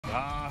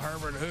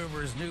Herbert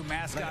Hoover's new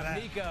mascot,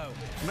 Nico.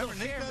 Remember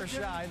Nico? Camera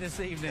shy this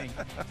evening.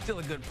 Still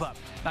a good pup.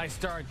 Nice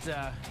start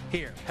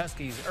here.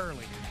 Huskies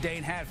early.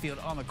 Dane Hatfield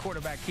on the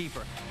quarterback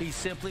keeper. He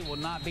simply will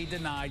not be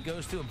denied.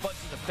 Goes through a bunch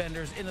of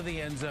defenders into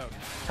the end zone.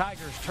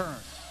 Tigers turn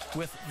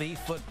with the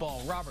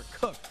football. Robert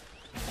Cook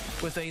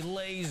with a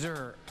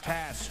laser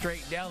pass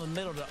straight down the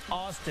middle to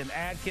Austin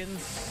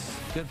Adkins.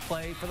 Good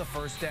play for the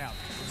first down.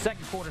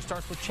 Second quarter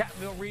starts with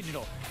Chapmanville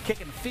Regional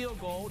kicking a field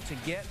goal to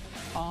get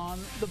on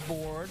the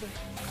board,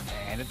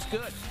 and it's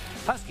good.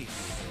 Huskies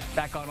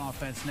back on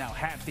offense now.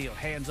 Hatfield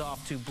hands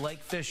off to Blake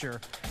Fisher.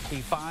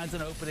 He finds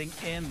an opening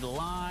in the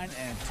line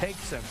and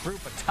takes a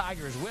group of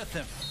Tigers with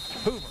him.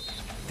 Hoover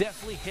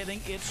definitely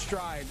hitting its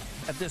stride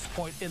at this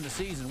point in the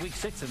season. Week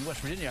 6 in West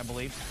Virginia, I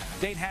believe.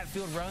 Dane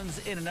Hatfield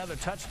runs in another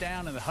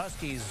touchdown, and the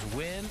Huskies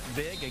win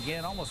big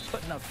again, almost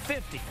putting up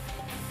 50,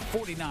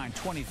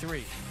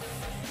 49-23.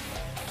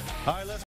 All right, let's